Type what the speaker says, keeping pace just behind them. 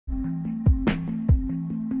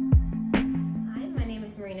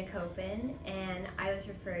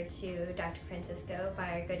referred to Dr. Francisco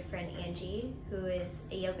by our good friend Angie, who is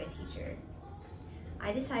a yoga teacher.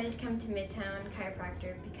 I decided to come to Midtown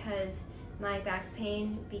Chiropractic because my back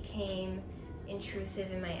pain became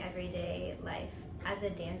intrusive in my everyday life. As a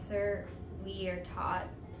dancer, we are taught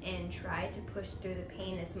and try to push through the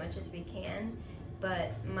pain as much as we can,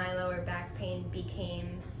 but my lower back pain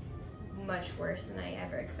became much worse than I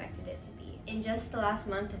ever expected it to be. In just the last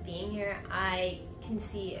month of being here, I can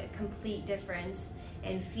see a complete difference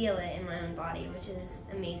and feel it in my own body, which is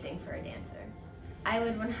amazing for a dancer. I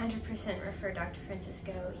would 100% refer Dr.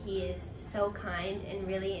 Francisco. He is so kind and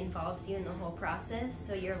really involves you in the whole process,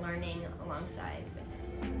 so you're learning alongside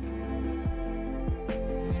with him.